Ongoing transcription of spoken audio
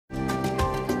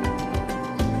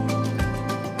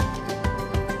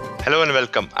Hello and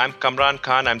welcome. I'm Kamran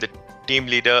Khan. I'm the team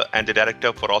leader and the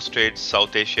director for Austrade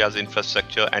South Asia's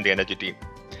infrastructure and the energy team.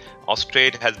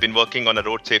 Austrade has been working on a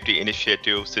road safety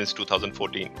initiative since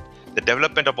 2014. The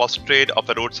development of Austrade of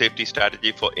a road safety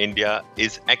strategy for India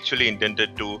is actually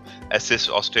intended to assist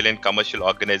Australian commercial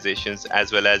organizations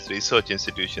as well as research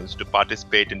institutions to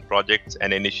participate in projects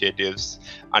and initiatives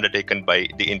undertaken by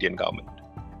the Indian government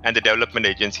and the development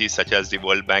agencies such as the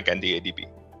World Bank and the ADB.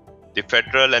 The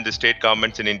federal and the state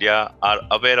governments in India are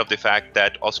aware of the fact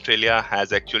that Australia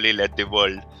has actually led the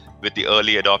world with the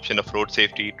early adoption of road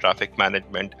safety, traffic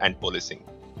management, and policing.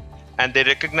 And they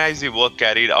recognize the work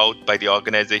carried out by the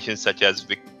organizations such as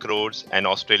Vic Roads and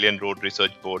Australian Road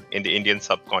Research Board in the Indian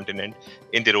subcontinent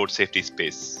in the road safety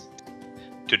space.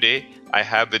 Today, I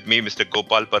have with me Mr.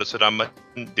 Gopal Parasuraman,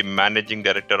 the Managing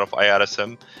Director of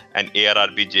IRSM and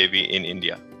ARRB JV in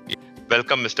India.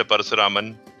 Welcome, Mr.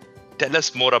 Parasuraman. Tell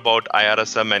us more about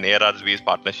IRSM and ARRB's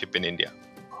partnership in India.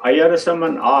 IRSM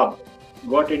and ARRB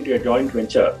got into a joint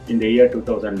venture in the year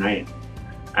 2009,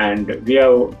 and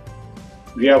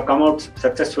we have come out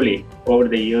successfully over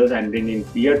the years. And in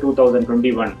year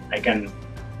 2021, I can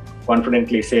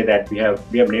confidently say that we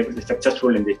have been able to be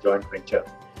successful in this joint venture.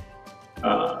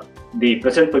 The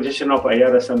present position of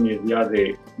IRSM is we are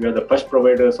the first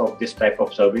providers of this type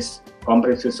of service,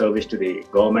 comprehensive service to the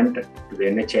government, to the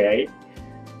NHAI,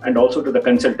 and also to the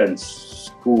consultants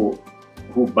who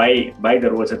buy the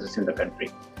road services in the country.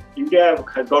 India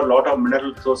has got a lot of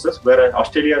mineral resources, whereas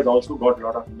Australia has also got a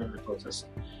lot of mineral resources.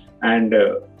 And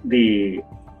in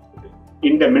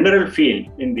the mineral field,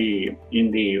 in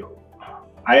the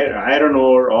iron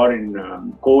ore or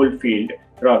in coal field,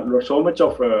 there are so much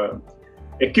of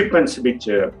equipments which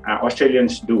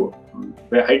Australians do,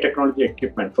 high technology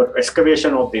equipment for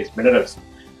excavation of these minerals.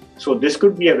 So this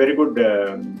could be a very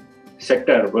good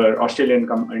sector where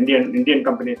Indian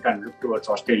companies can look towards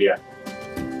Australia.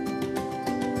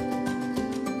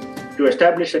 To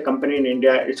establish a company in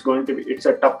India, it's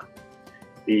a tough.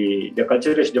 The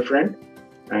culture is different,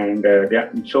 and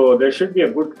so there should be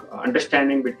a good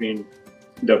understanding between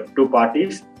the two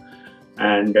parties.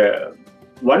 And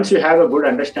once you have a good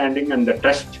understanding and the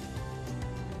trust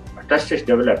is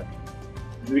developed,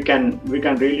 we can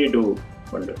really do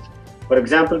wonders. For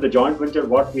example, the joint venture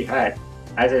what we had,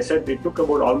 as I said, it took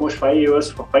about almost 5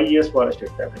 years for us to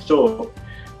establish. So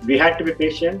we had to be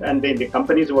patient, and the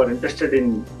companies who are interested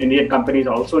in Indian companies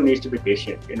also needs to be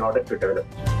patient in order to develop.